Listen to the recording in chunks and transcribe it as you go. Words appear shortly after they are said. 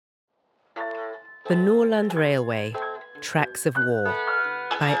The Nordland Railway, Tracks of War,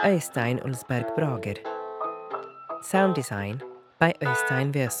 by Øystein Ulsberg Brager. Sound design by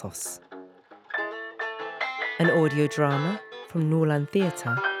Øystein Vesaas. An audio drama from Nordland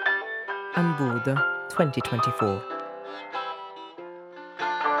Teater and Bodø 2024.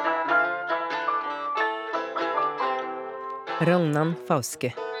 Rognan,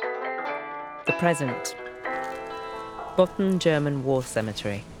 Fauske. The present. Botten German War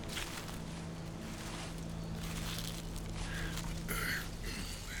Cemetery.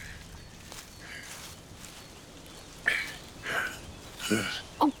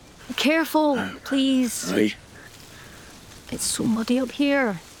 Oh, careful, please. Aye. It's so muddy up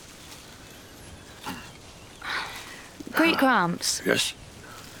here. Great Gramps, Yes.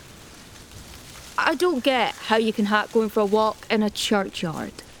 I don't get how you can hack going for a walk in a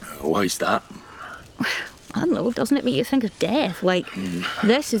churchyard. Why's that? I don't know, doesn't it make you think of death? Like,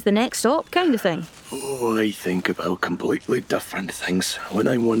 this is the next stop kind of thing. Oh, I think about completely different things when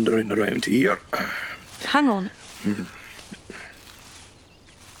I'm wandering around here. Hang on.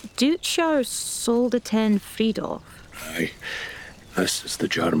 Deutscher Soldaten Friedhof. Aye. This is the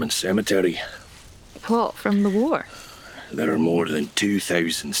German cemetery. What, from the war? There are more than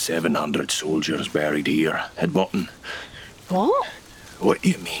 2,700 soldiers buried here at Botten. What? What do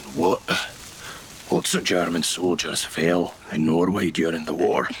you mean, what? Lots of German soldiers fell in Norway during the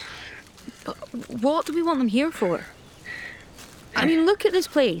war. What do we want them here for? I mean, look at this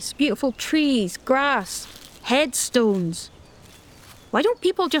place. Beautiful trees, grass, headstones. Why don't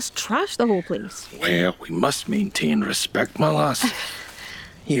people just trash the whole place? Well, we must maintain respect, my lass.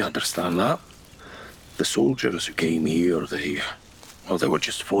 You understand that? The soldiers who came here, they were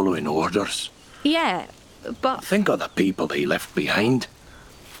just following orders. Yeah, but... Think of the people they left behind.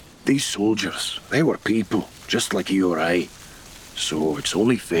 These soldiers, they were people, just like you or I. So it's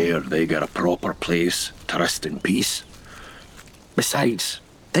only fair they get a proper place to rest in peace. Besides,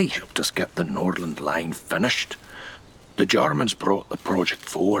 they helped us get the Nordland line finished. The Germans brought the project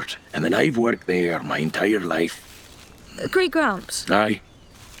forward, and then I've worked there my entire life. Great Gramps, Aye.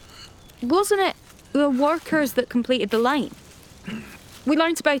 wasn't it the workers that completed the line? We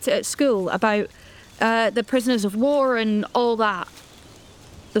learnt about it at school, about the prisoners of war and all that.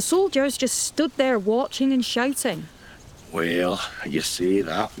 The soldiers just stood there watching and shouting. Well, you say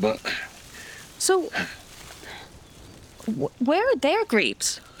that, but... So, where are their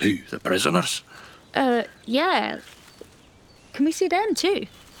graves? Who, the prisoners? Yeah. Can we see them too?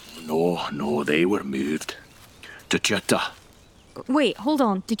 No, they were moved. To Chitta. Wait, hold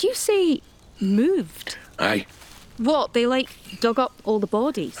on. Did you say moved? Aye, What, they dug up all the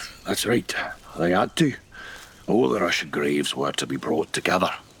bodies? that's right. They had to. All the Russian graves were to be brought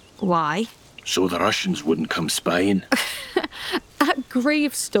together, Why? so the Russians wouldn't come spying At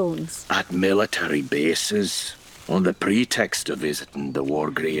gravestones. at military bases on the pretext of visiting the war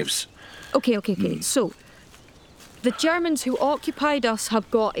graves. Okay. So, the Germans who occupied us have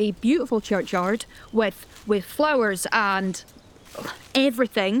got a beautiful churchyard with flowers and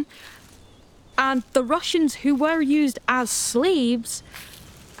everything. And the Russians who were used as slaves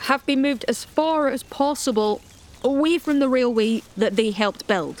have been moved as far as possible away from the railway that they helped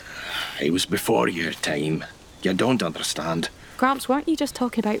build. It was before your time. You don't understand. Gramps, weren't you just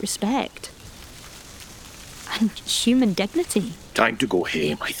talking about respect? And human dignity? Time to go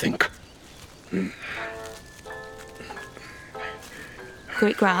home, I think.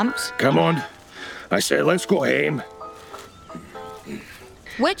 Great Gramps. Come on. I said let's go home.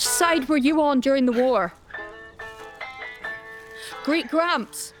 Which side were you on during the war? Great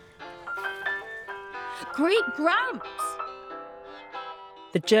Gramps. Great Gramps!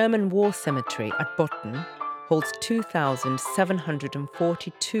 The German War Cemetery at Botten holds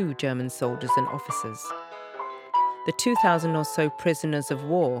 2,742 German soldiers and officers. The 2,000 or so prisoners of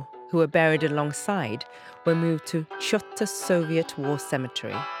war who were buried alongside were moved to Chitta Soviet War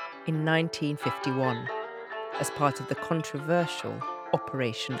Cemetery in 1951 as part of the controversial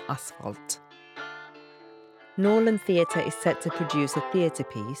Operation Asphalt. Nordland Theatre is set to produce a theatre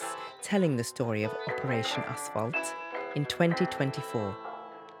piece telling the story of Operation Asphalt in 2024.